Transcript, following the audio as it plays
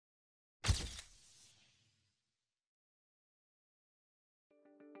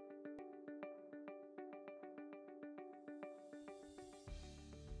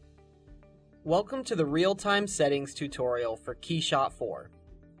Welcome to the Real-Time Settings tutorial for KeyShot 4.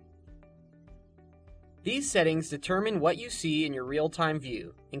 These settings determine what you see in your real-time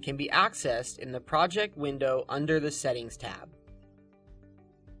view and can be accessed in the project window under the Settings tab.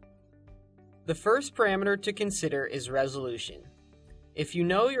 The first parameter to consider is resolution. If you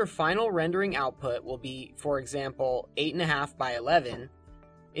know your final rendering output will be, for example, 8.5 by 11,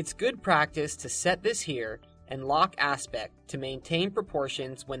 it's good practice to set this here and lock aspect to maintain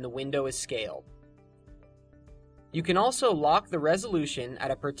proportions when the window is scaled. You can also lock the resolution at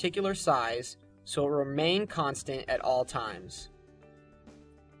a particular size so it will remain constant at all times.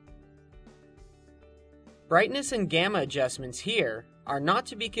 Brightness and gamma adjustments here are not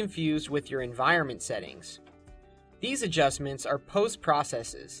to be confused with your environment settings. These adjustments are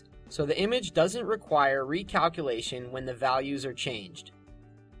post-processes, so the image doesn't require recalculation when the values are changed.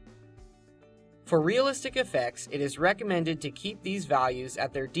 For realistic effects, it is recommended to keep these values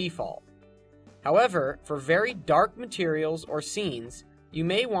at their default. However, for very dark materials or scenes, you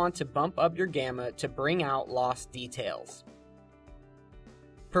may want to bump up your gamma to bring out lost details.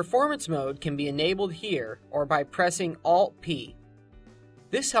 Performance mode can be enabled here or by pressing Alt-P.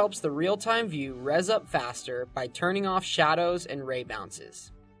 This helps the real-time view res up faster by turning off shadows and ray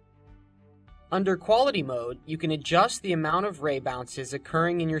bounces. Under quality mode, you can adjust the amount of ray bounces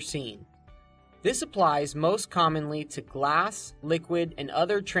occurring in your scene. This applies most commonly to glass, liquid, and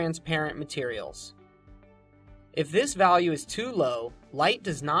other transparent materials. If this value is too low, light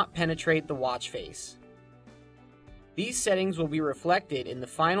does not penetrate the watch face. These settings will be reflected in the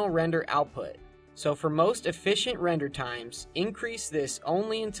final render output, so for most efficient render times, increase this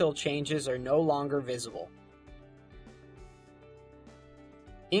only until changes are no longer visible.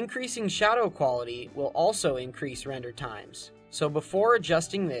 Increasing shadow quality will also increase render times. So before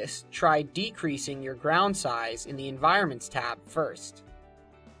adjusting this, try decreasing your ground size in the Environments tab first.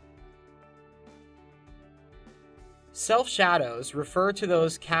 Self-shadows refer to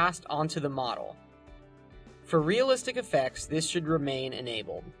those cast onto the model. For realistic effects, this should remain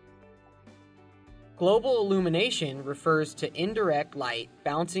enabled. Global illumination refers to indirect light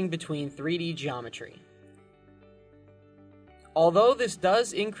bouncing between 3D geometry. Although this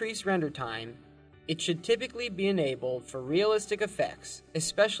does increase render time, it should typically be enabled for realistic effects,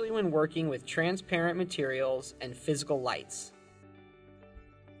 especially when working with transparent materials and physical lights.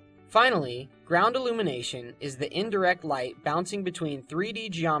 Finally, ground illumination is the indirect light bouncing between 3D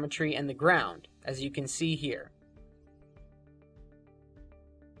geometry and the ground, as you can see here.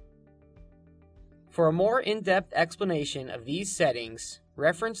 For a more in-depth explanation of these settings,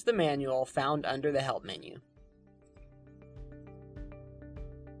 reference the manual found under the Help menu.